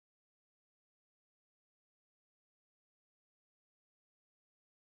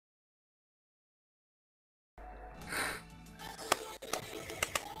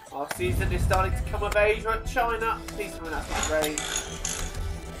season is starting to come of age, right, China? Please tell me that's not rain. If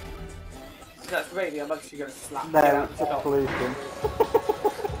that's raining, I'm actually going to slap you out it's just pollution.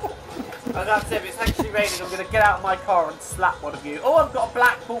 And that's it, if it's actually raining, I'm going to get out of my car and slap one of you. Oh, I've got a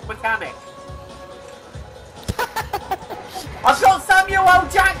black bolt mechanic. I've got Samuel L.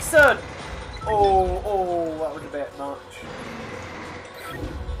 Jackson! Oh, that was a bit much.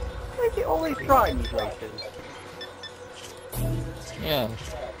 Why is it always dry in these races? Yeah.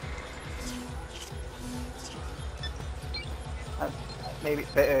 Maybe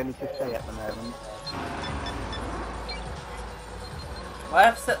it's a bit early to say at the moment. I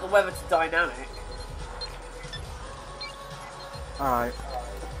have set the weather to dynamic. Alright.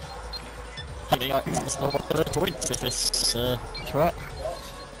 I mean, there's no other points with this track.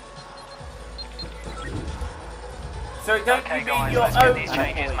 So don't okay, you guys, mean your let's get own these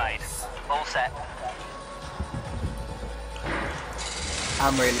changes made. All set.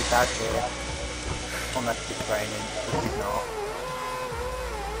 I'm really bad here. Unless it's raining, which is not.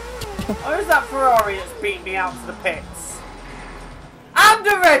 Oh, is that Ferrari that's beat me out to the pits? And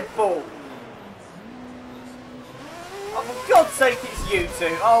a Red Bull! Oh, for God's sake, it's you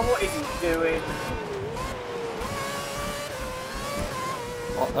two. Oh, what is he doing?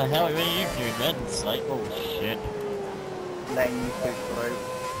 What the hell are you doing then? It's like, oh shit. Letting you two through.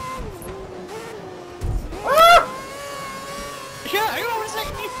 Ah! Yeah, hang on a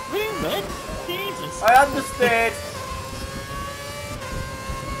second, you through, man. Jesus. I understood.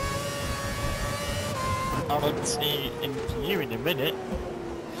 I'll see into you in a minute.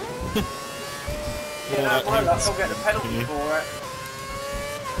 Yeah, no, my luck, I'll get the penalty for it.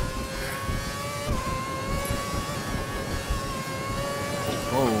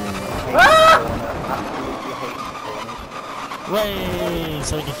 Whoa. Ah! Absolutely hate this corner. Way,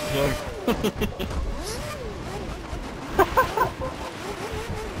 so good to go.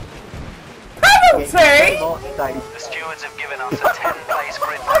 Penalty? The stewards have given us a 10-place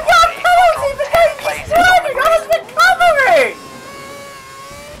grid I got a penalty for getting driving! I was recovering!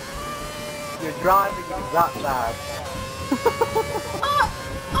 Your driving is that bad.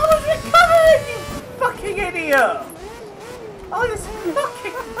 I was recovering, you fucking idiot! Oh, this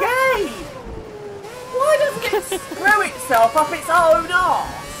fucking game! Why doesn't it screw itself up its own arse?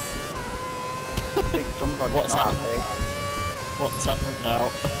 I think somebody's What's not happening? happy. What's happening now?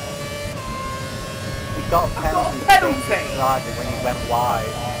 He got a I've got a penalty penalty. for driving when he went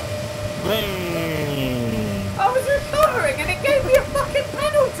wide. Way. I was recovering and it gave me a fucking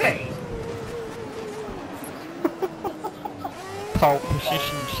penalty! Pole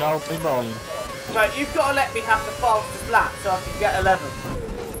position shall be mine. Right, you've got to let me have the fastest lap so I can get 11.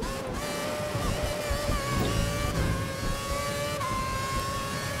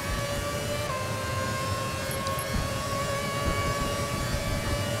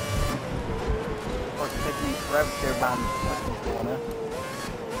 Or it's taking me forever to go around the second corner.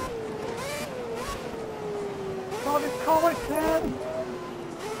 God, it's comic then!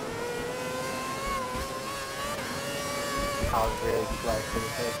 I was really slow for the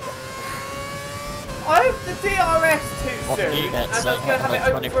first second. I hope the DRS too What soon, do you get, and I'm so going to have it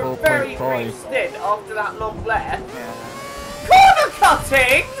open for a very brief stint after that long left. Yeah. Corner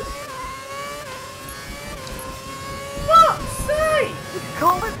cutting! Fuck's sake!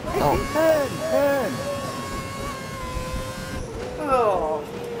 Comet, turn! Oh,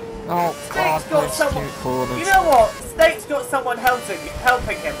 Oh, Snake's God, got those someone. two corners. You know what? Snake's got someone helping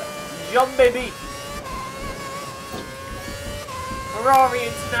him. Jean baby. Ferrari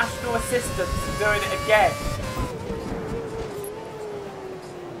International Assistance are doing it again.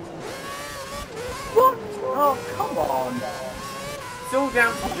 What? Oh, come on! It's all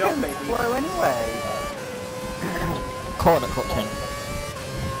down to Jean baby. Slow anyway. Corner cutting.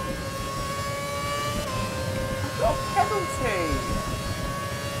 Got a penalty.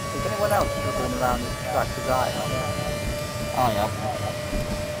 Is anyone else struggling around this track as I am? I am.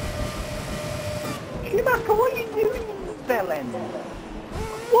 Schumacher, what are you doing, you villain?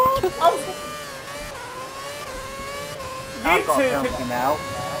 What? Oh. You I've got a two penalty can... now.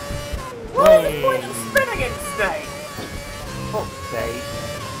 What was the point of spinning in Snake? Fuck's sake.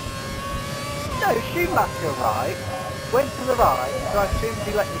 No, Schumacher, right, went to the right, so I assumed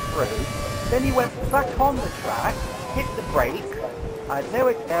he let me through. Then he went back on the track, hit the brake. I had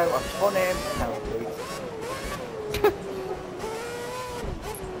nowhere to go, I spun him, penalty.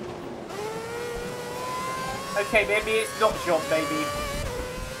 Okay, maybe it's not Jean baby.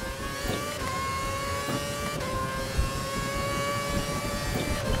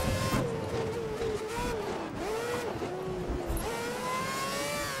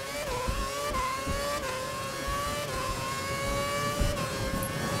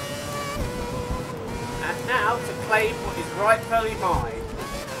 rightfully mine.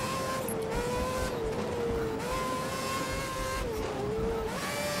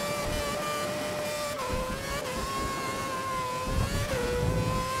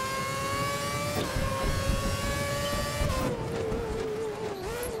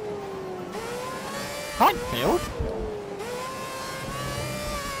 Highfield?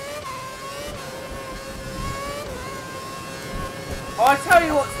 I tell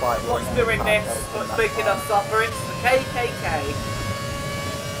you what's doing this, what's making us suffer, it's the KKK.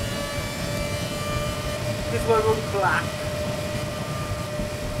 Because we're all black.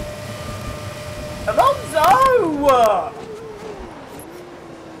 Alonso!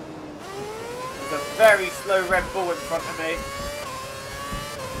 There's a very slow Red Bull in front of me.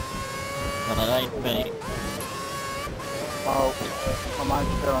 And it ain't me. Oh, I might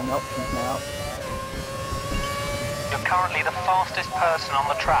still on the options now. You're currently the fastest person on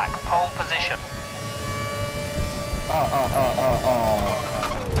the track. Pole position.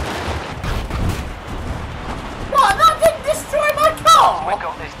 What? That didn't destroy my car? We've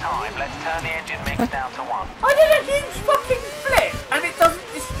got this time. Let's turn the engine mix down to 1. I did a huge fucking flip and it doesn't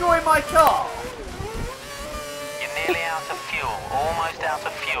destroy my car. You're nearly out of fuel. Almost out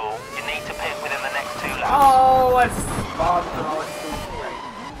of fuel. You need to pit within the next 2 laps. Oh, it's fun. Oh, it's so great.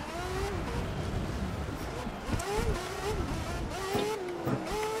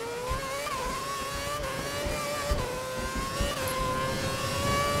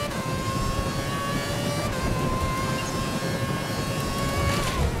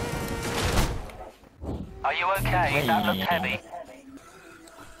 Are you okay? That looked heavy.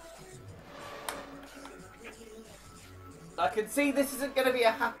 I can see this isn't going to be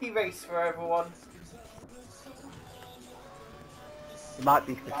a happy race for everyone. It might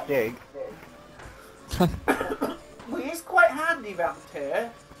be for Stig. Well, he's quite handy round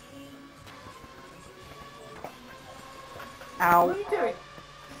here. Ow. What are you doing?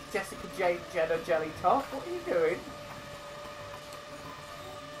 Jessica Jane Jenna Jelly Top, what are you doing?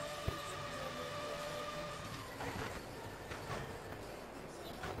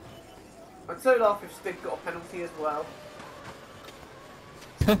 I'd so laugh if Stig got a penalty as well.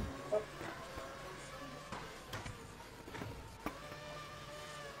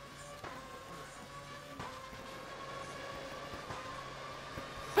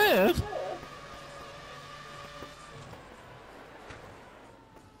 Third?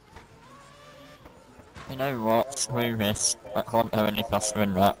 You know what? Screw this. I can't go any faster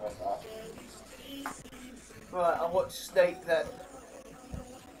than that. Right, I'll watch Snake then.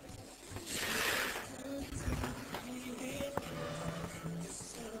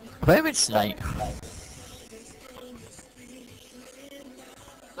 Where is Snake?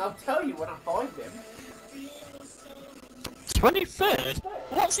 I'll tell you when I find him. 23rd?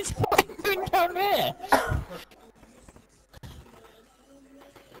 What's he fucking doing down there?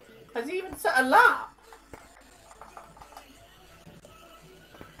 Has he even set a lap?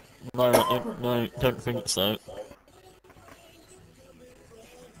 No, no, don't think so.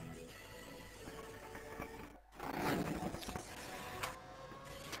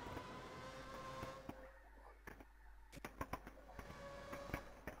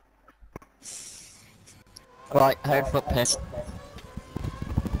 Right, home foot piss.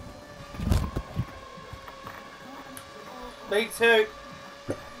 Me too.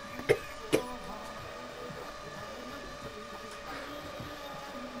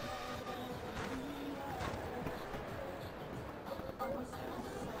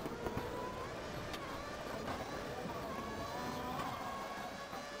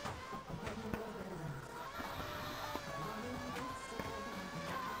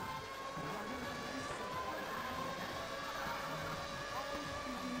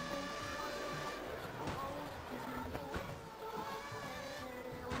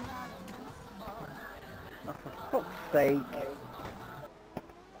 For fuck's sake.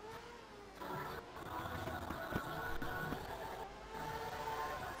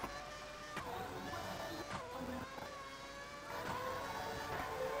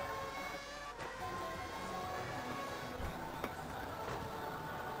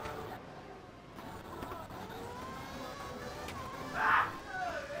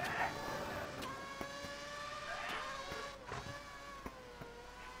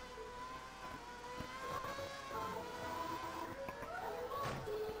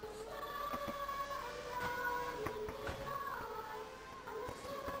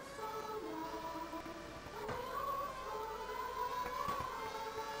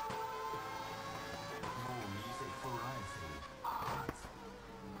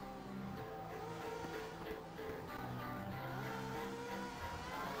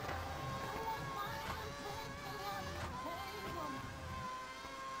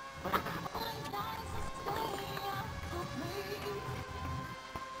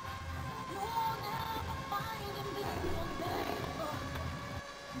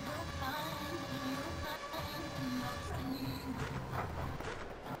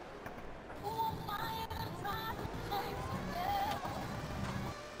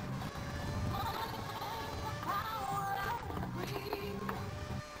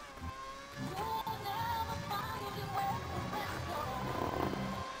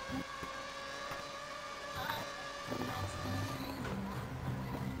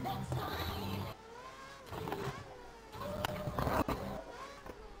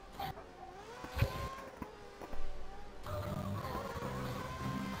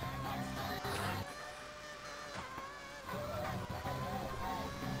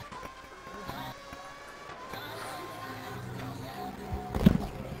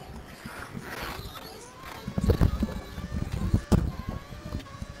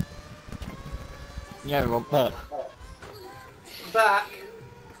 Yeah, well, but Back.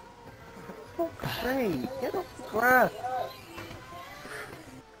 Fuck's sake, get off the grass.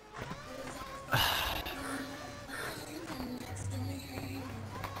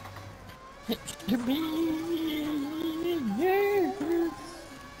 to me, yeah.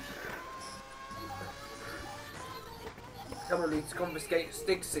 Someone needs to confiscate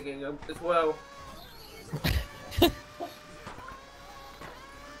Stig singing as well.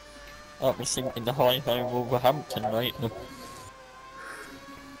 I'll be singing the High Ho Wolverhampton later.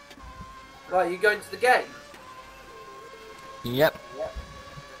 Right, you going to the game? Yep.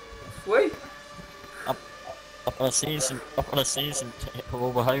 Sweet. Up on a season ticket for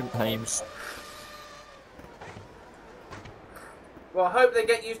all the home games. Well, I hope they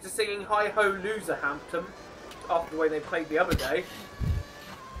get used to singing Hi Ho Loserhampton after the way they played the other day.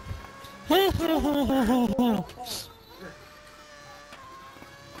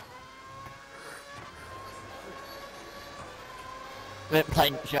 We're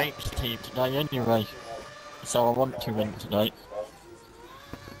playing Jake's team today anyway, so I want to win tonight.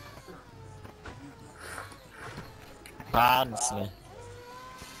 Barnsley.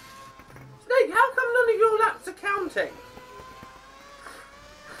 Snake, how come none of your laps are counting?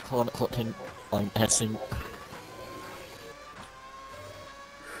 Can't put in on Essing.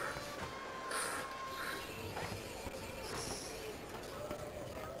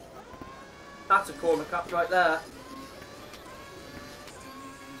 That's a corner cut right there.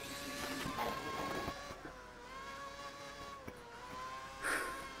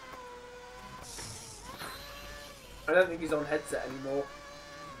 I don't think he's on headset anymore.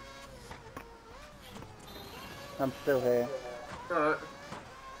 I'm still here. Alright.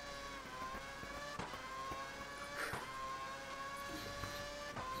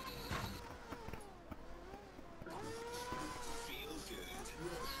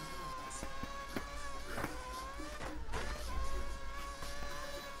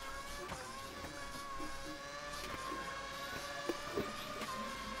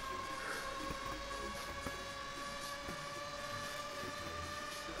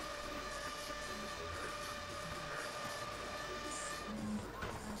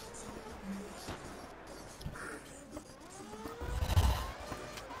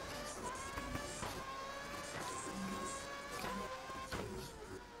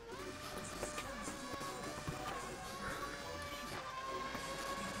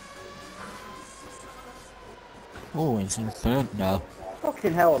 Oh, he's in third now.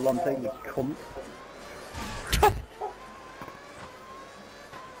 Fucking hell, Alonso, you cunt.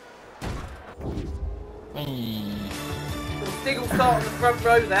 Hey. Stig will start on the front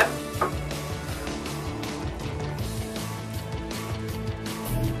row then.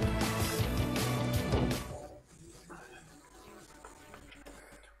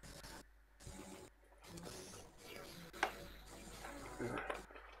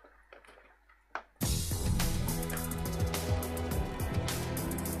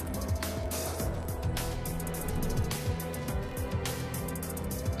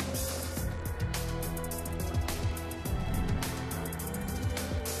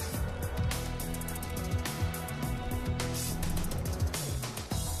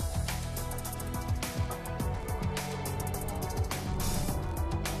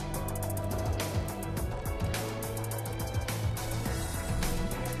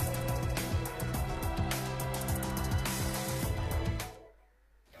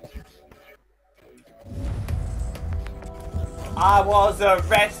 I was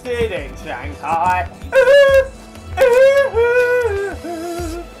arrested in Shanghai.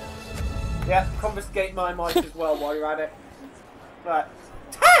 Yeah, confiscate my mic as well while you're at it. Right.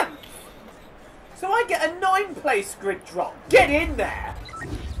 10th! So I get a 9-place grid drop. Get in there!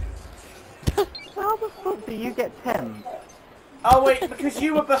 How the fuck do you get 10? Oh wait, because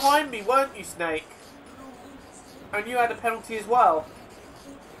you were behind me, weren't you, Snake? And you had a penalty as well.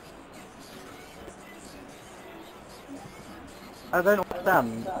 I don't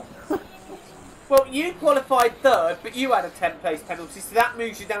understand. Well, you qualified third, but you had a 10th place penalty, so that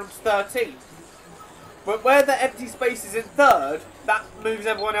moves you down to 13th. But where the empty space is in third, that moves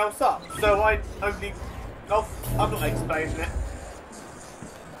everyone else up. So I only... Oh, I'm not explaining it.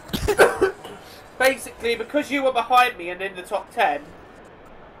 Basically, because you were behind me and in the top 10,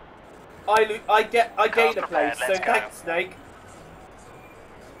 I gain a place. So thanks, Snake.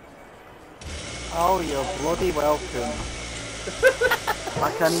 Oh, you're bloody welcome.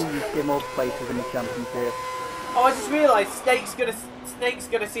 I can use skim more places in the championship. Oh, I just realised Snake's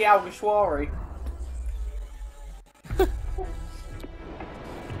gonna see Alguersuari.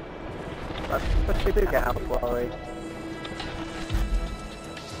 But we do get Alguersuari.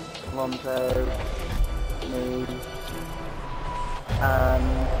 Alonso, me, and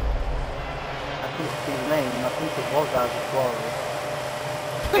I think it's his name. I think it was Alguersuari.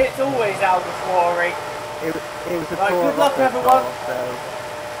 It's always Alguersuari. It was a Right, tour good luck, of everyone. so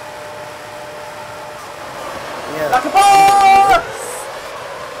yeah. Like a boss!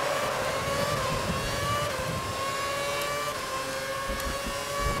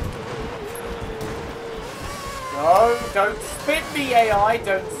 No, don't spin me, AI.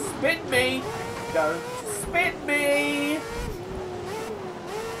 Don't spin me. Don't spin me.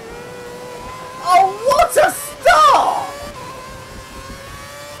 Oh, what a start!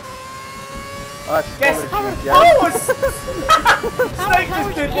 Yes, Snake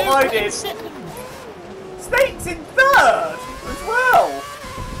just did what I did. Snake's in third as well.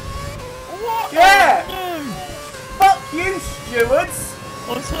 What? Yeah. No. Fuck you, stewards.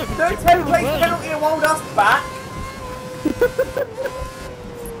 I was hoping No to 10 go place away. penalty to hold us back.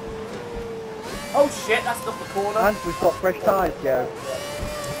 Oh shit, that's not the corner. And we've got fresh tyres, Joe.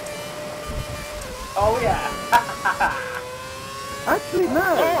 Oh yeah. Actually, no.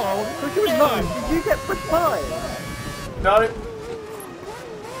 Oh, Because you were nice. Did you get fresh tyres? No.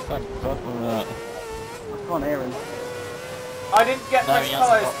 Thank God for that. I can't hear him. I didn't get No, fresh he hasn't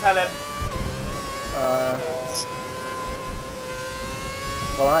tyres, got- tell him.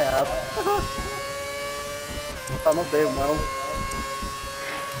 Well, I have. I'm not doing well.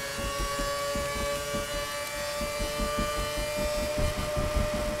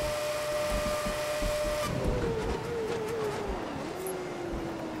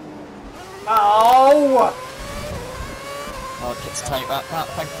 Oh! I'll just take that back,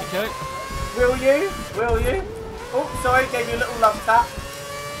 thank you, Joe. Will you? Will you? Oh, sorry, gave you a little love tap.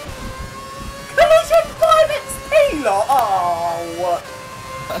 Collision 5 XP lot! Oh! What,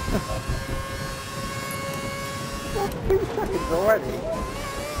 2 seconds already?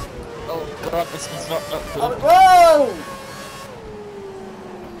 Oh God, this is not Oh, good. whoa!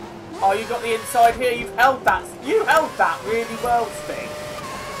 Oh, you got the inside here. You've held that. You held that really well, Steve.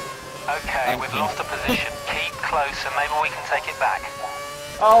 Okay, we've lost a position. Keep close and maybe we can take it back.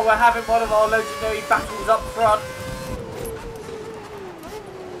 Oh, we're having one of our legendary battles up front.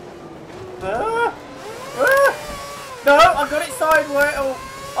 No, I got it sideways.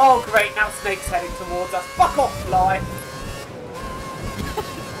 Oh, great. Now Snake's heading towards us. Fuck off, Fly.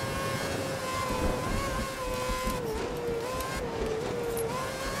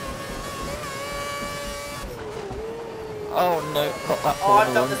 Oh no, got that Oh, I've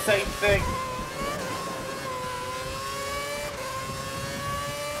corner done the wrong. same thing.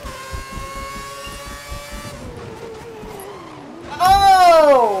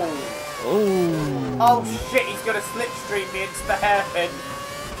 Oh! Oh! Oh shit, he's gonna slipstream me into the hairpin.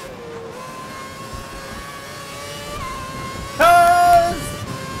 Cuz!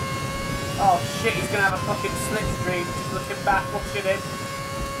 Oh shit, he's gonna have a fucking slipstream. Just looking back, watching him.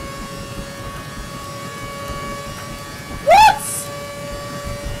 What?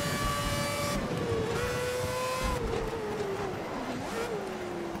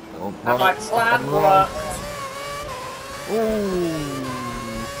 Oh, And my plan worked. Ooh!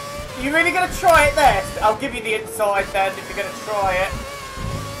 You really gonna try it there? I'll give you the inside then if you're gonna try it.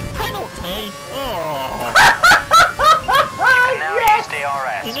 Penalty! Oh! Now Yes! use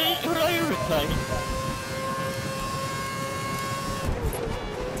DRS. Is it hurricane?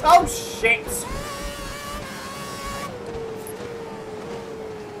 Oh shit!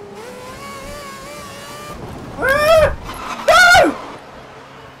 Ah! No!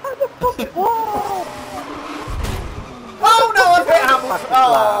 Oh no, I've hit Hamilton!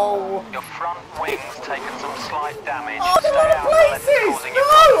 Oh! Your front wing's taken some slight damage. Oh, the Stay wrong out unless it's places! causing you No,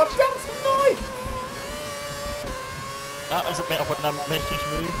 problems. I've done some knife! That was a bit of an ambitious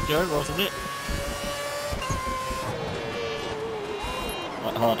move, Joe, wasn't it?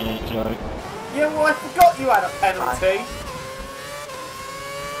 that hard in it, Joe. Yeah, well, I forgot you had a penalty.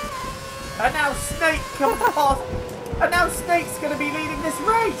 And now Snake comes past. And now Snake's going to be leading this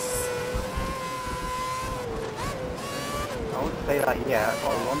race. I wouldn't say that yet. I've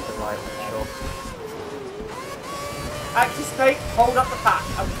got a London life, I'm sure. Actually, Snake, hold up the pack.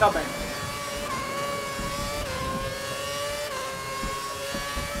 I'm coming.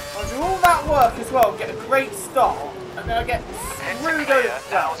 I'll do all that work as well, get a great start, and then I get screwed over.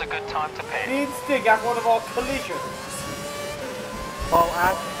 That was a good time to pit. Me and Stig have one of our collisions. Well,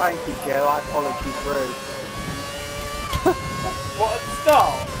 thank you, Joe. I followed you through. What, at the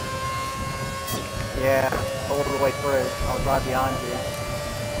start? Yeah, all the way through. I was right behind you.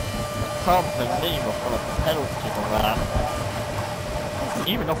 I can't believe I've got a penalty for that.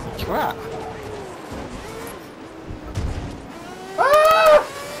 Even off the track. Ah!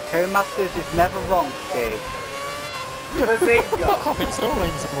 Co-Masters is never wrong, Steve. Bazinga! It's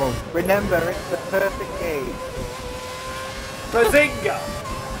always wrong. Remember, it's the perfect game. Bazinga!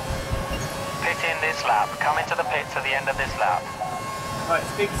 Pit in this lap. Come into the pits at the end of this lap. Right,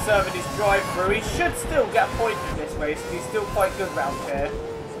 Stig's serving his drive through. He should still get a point in this race, because he's still quite good round here.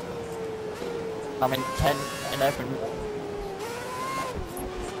 I'm in 10, 11,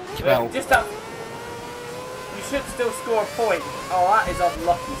 12. Just that. You should still score a point. Oh, that is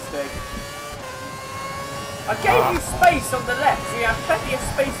unlucky, Stig. I gave you space on the left, so you have plenty of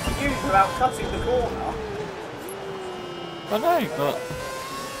space to use without cutting the corner. I know, but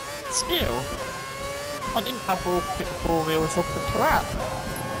still, I didn't have all four wheels off the track.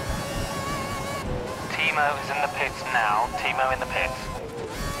 Timo is in the pits now. Timo in the pits.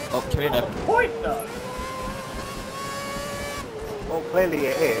 Up to 11. Point though. Well, clearly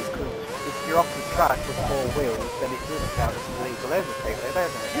it is, because if you're off the track with four wheels, then it does count as a legal overtake, doesn't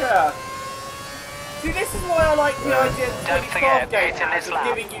it? Yeah. See, this is why I like the idea of Don't the forget, 12 game it's in has this of lap.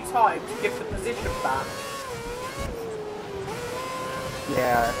 giving you time to give the position back.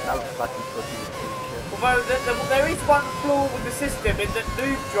 Yeah, that looks like it's good in the future. Although there is one flaw with the system in that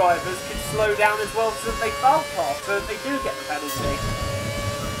noob drivers can slow down as well so that they can't pass, so that they do get the penalty.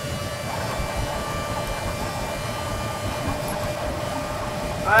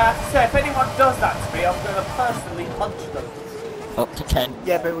 I have to say, if anyone does that to me, I'm going to personally punch them. Up to 10.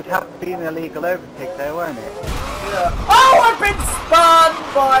 Yeah, but it would have to be an illegal overtake there, won't it? Yeah. Oh, I've been spun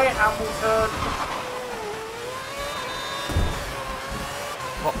by Hamilton!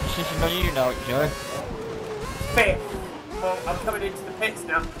 What position are you now, Joe? Fifth. Well, I'm coming into the pits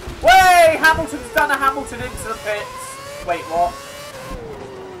now. Way! Hamilton's done a Hamilton into the pits. Wait, what?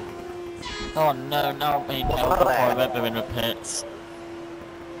 Oh no, now I'm being held up by Webber in the pits.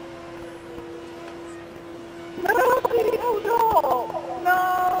 No!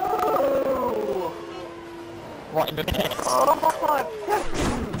 No! What, in the pits? Oh, 5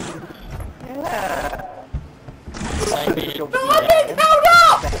 seconds! Yeah! Maybe No, I'm being held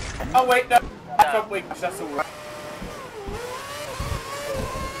up! Oh wait, no. Front wing, that's alright.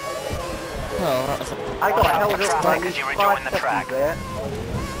 Oh, that's a... I got held the up track by as least you 5 rejoin the seconds track. there.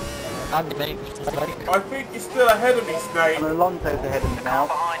 I'm the main mistake. I think you're still ahead of me, Snake. And Alonso's ahead of me The car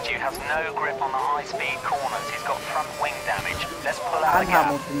now. behind you has no grip on the high-speed corners. He's got front wing damage. Let's pull out And the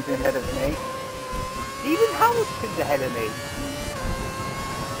gap. Hamilton's ahead of me. Even Hamilton's ahead of me.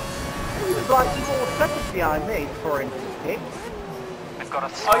 He was like 4 seconds behind me before into the pit. We've got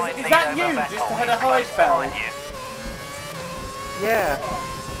a Oh, slight is lead that over you, Vettel. just ahead He's of close Heidfeld? behind you. Yeah.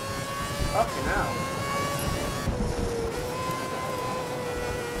 Fucking hell.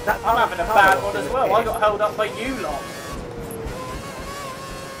 That's I'm how having a the bad car one was as in well. the I pit. got held up by you lot.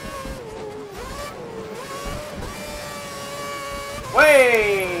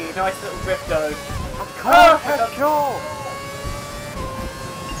 Way! Nice little drifto. Car control!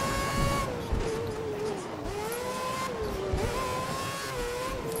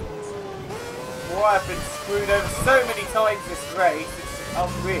 Boy, I've been screwed over so many times this race. It's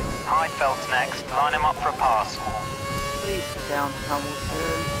unreal. Heidfeld's next. Line him up for a pass. Please sit down,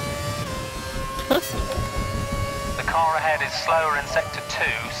 Hamilton. The car ahead is slower in sector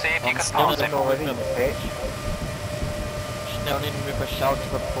 2. See if you I'm can still pass in him. the Already in the pitch. Down in with a shout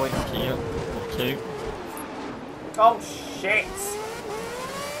of a point here, or 2. Oh shit!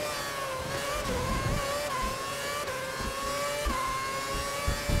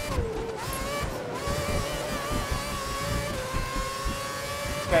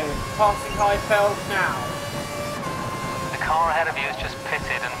 Okay, passing Heidfeld now. The car ahead of you has just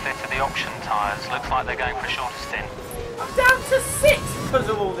pitted and fitted the option tyres. Looks like they're going for a shorter stint. I'm down to 6 because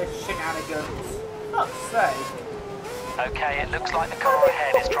of all this shenanigans. Fuck's sake. Okay, it looks like the car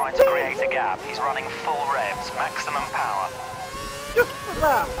ahead is trying to create a gap. He's running full revs, maximum power. Just for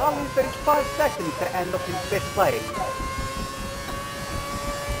that, I'll lose those 5 seconds to end up in 5th place.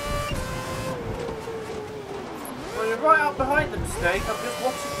 Well, you're right up behind them, Snake. I'm just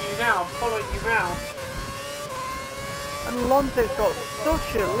watching you now. I'm following you round. And Alonso's got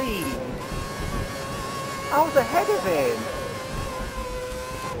such a lead. I was ahead of him.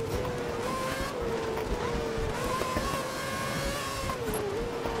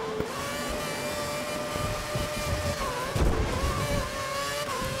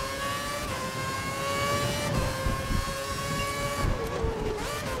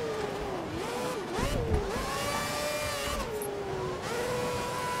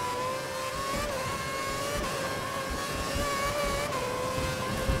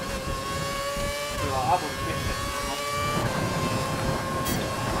 I'm on mission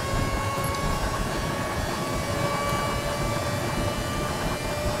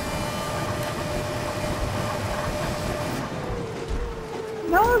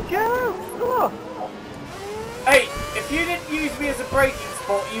No, Joe! Look! Hey, if you didn't use me as a braking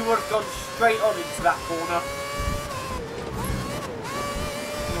spot, you would have gone straight on into that corner.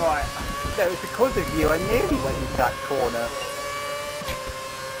 Right. That was because of you, I nearly went into that corner.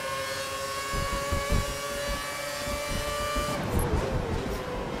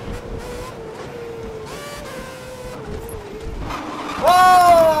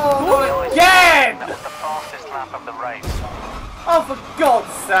 Oh, not again! That was the fastest lap of the race. Oh, for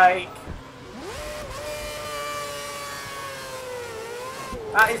God's sake!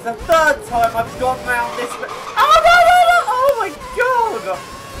 That is the 3rd time I've gone round this. Oh no no no! Oh my God!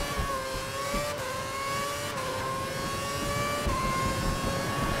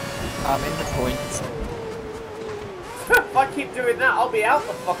 I'm in the points. If I keep doing that, I'll be out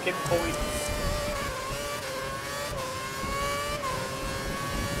the fucking points.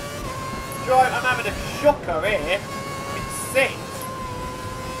 Right, I'm having a shocker here. It's 6th.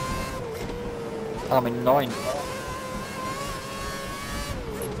 I'm in 9th.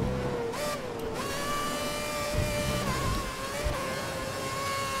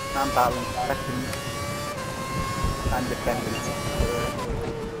 I'm battling 2nd and defending 3rd.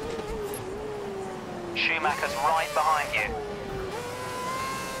 Schumacher's right behind you.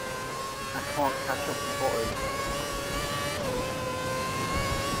 I can't catch up to Button.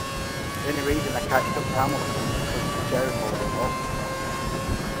 The only reason I catched up to Hamilton was because Joe pulled him up.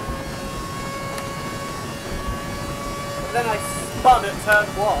 And then I spun at turn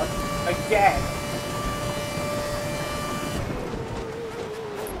 1 again.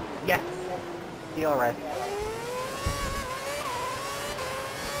 Yes! DRS.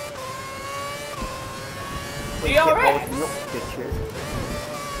 DRS? Stitches.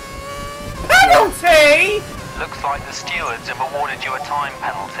 Penalty! Looks like the stewards have awarded you a time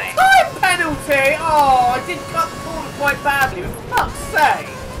penalty. Time penalty! Oh, I did cut the corner quite badly, for fuck's sake!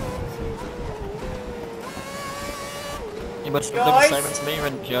 You must have done the same as me,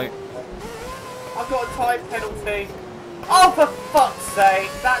 then, Joe. I've got a time penalty. Oh, for fuck's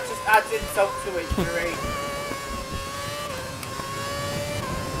sake! That just adds insult to injury.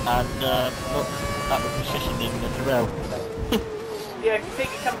 And look at the positioning as well. Yeah, if you think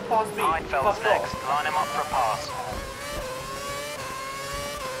you're coming past me, Einfeld's fuck next. off. Line him up for a pass.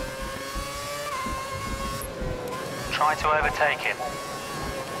 Try to overtake him.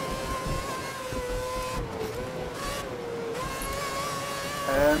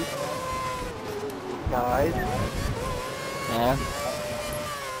 Guys, Yeah.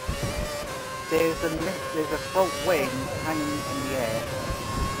 there's a front wing hanging in the air.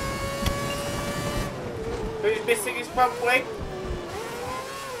 Who's missing his front wing?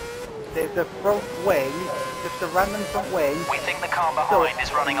 There's a front wing, just a random front wing. We think the car behind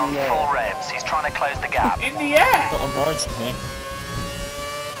is running on Yeah. full revs. He's trying to close the gap. In the air! Got on right of me.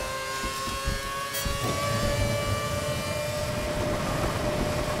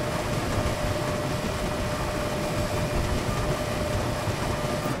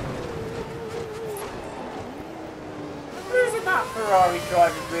 Isn't that Ferrari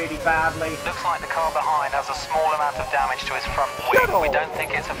driving really badly? Looks like the car behind has a small amount of damage to his front wing. We don't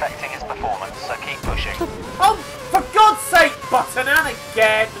think it's affecting his performance, so keep pushing. Oh, for God's sake, Button, and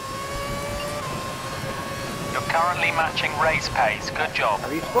again! You're currently matching race pace. Good job.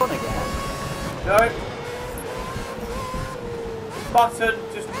 Have you spun again? No. Button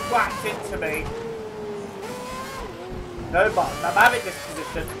just whacked into me. No, Button, I'm having this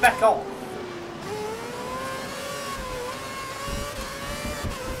position. Back off.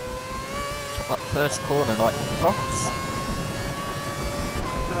 That first corner, like, box.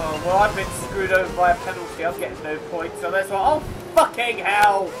 Oh, well, I've been screwed over by a penalty. I'm getting no points, so that's why. Oh, fucking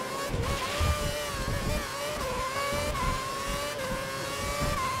hell!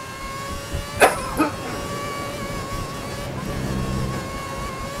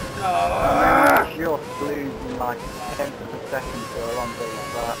 seconds for a long day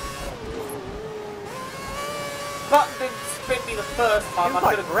flat. Button didn't spin me the first It time. was I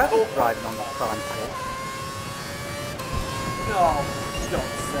like could have forever thought. driving on the prime pit. Oh, for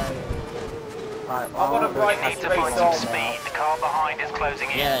God's sake. Right, I want to right Need this to race find some on. speed. The car behind is closing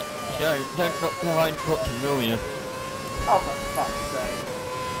in. Yeah, Joe, don't look behind watching, will you? Oh, for fuck's sake.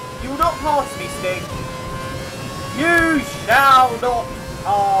 You will not pass me, Sting. You shall not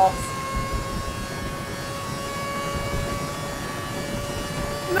pass.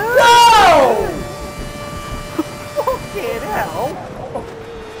 No! Fucking hell!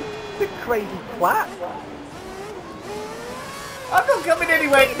 The crazy twat! I'm not coming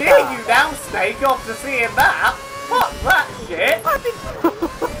anywhere near you now, Snake, after seeing that. Fuck that shit. I didn't...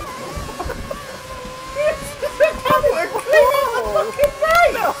 Clear out the fucking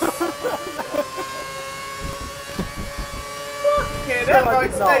race! Fucking hell, I right,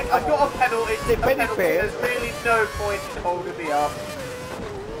 did not. Snake, I've got a penalty. Did A Benny penalty. Beard? There's really no point in holding me up.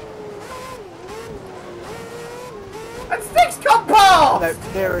 And Snake's come past! No,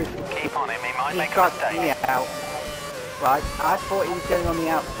 seriously. Keep on him, he might He make a tried mistake. me out. Right, I thought he was going on the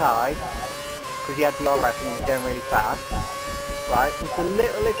outside, because he had the RF and he was going really fast. Right, there's a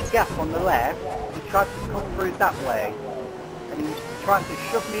little gap on the left, he tried to come through that way, and he was trying to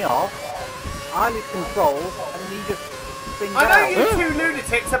shove me off. I lose control, and he just spins I know out. you two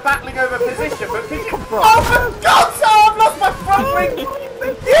lunatics are battling over position, but can you... Come from? Oh, for God's sake, I've lost my front wing! You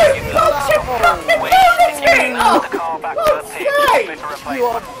fucking fucking lunatic! Move the car back to the pit. God's Split sake! a You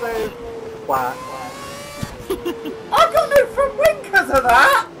are replacement. so twat. I've got no front wing because of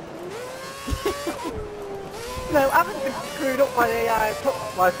that! No, I haven't been screwed up by the AI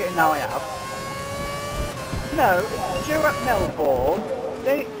like it now I have. No, it's due at Melbourne,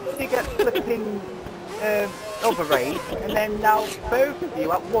 then you get flipping other race, and then now both of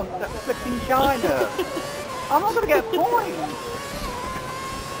you at once at flipping China. I'm not going to get a point.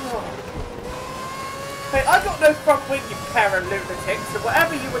 Hey, I got no front wing, you pair of lunatics, so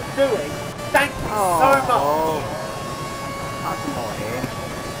whatever you were doing, thank you so much. That's annoying.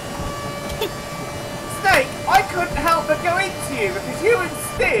 Snake, I couldn't help but go into you because you and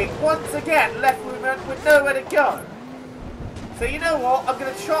Sting once again left me with nowhere to go. So you know what? I'm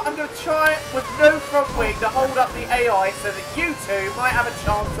gonna try with no front wing to hold up the AI so that you two might have a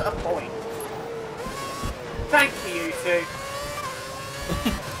chance at a point. Thank you, you two.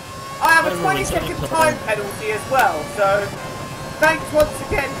 I have a 20-second time penalty as well, so thanks once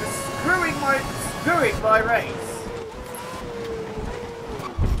again for screwing my race.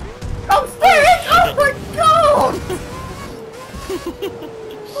 Oh, Sting! Oh my God!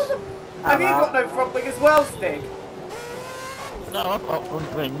 Have you got no front wing as well, Sting? No, I've got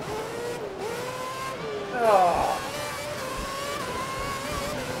front wing. Oh.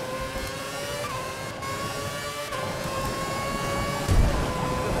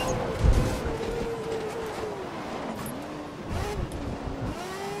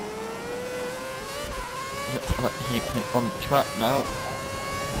 Looks like he's on the track now.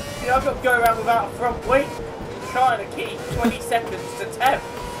 See, I've got to go around without a front wing, trying to keep 20 seconds to 10.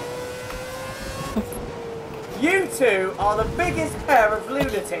 You two are the biggest pair of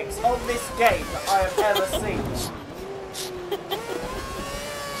lunatics on this game that I have ever seen.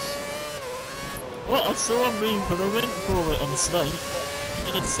 What? I saw him move and I went for it on the Snake.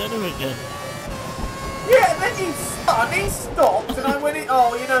 He did center again. Yeah, and then you spun, he stopped, and I went in.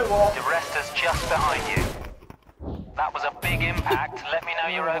 Oh, you know what? The rest is just behind you. That was a big impact. Let me know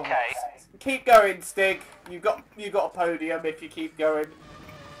you're okay. Keep going, Stig. You got a podium if you keep going.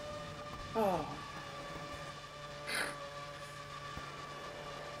 Oh.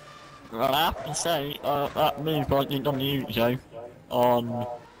 Well, I have to say, that move I did on you, Joe, on...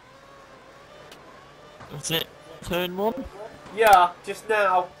 Was it turn 1? Yeah, just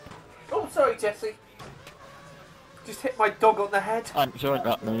now. Oh, sorry, Jesse. Just hit my dog on the head. I enjoyed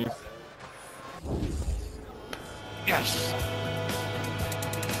that move. Yes!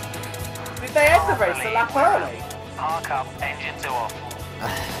 Did they end the race a lap early? Park up, engines are off.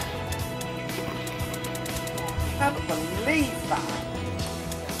 I can't believe that.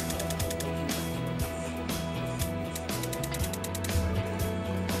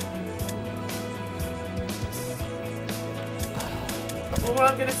 Well, what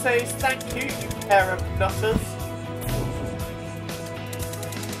I'm going to say is thank you, you pair of nutters.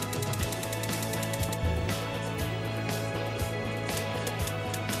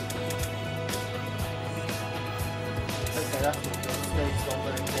 Okay, that's not good. Snake's gone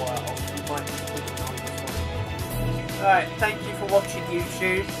very quiet. You might be picking on this one. Alright, thank you for watching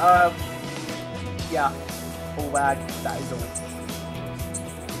YouTube. Yeah, all bad. That is all.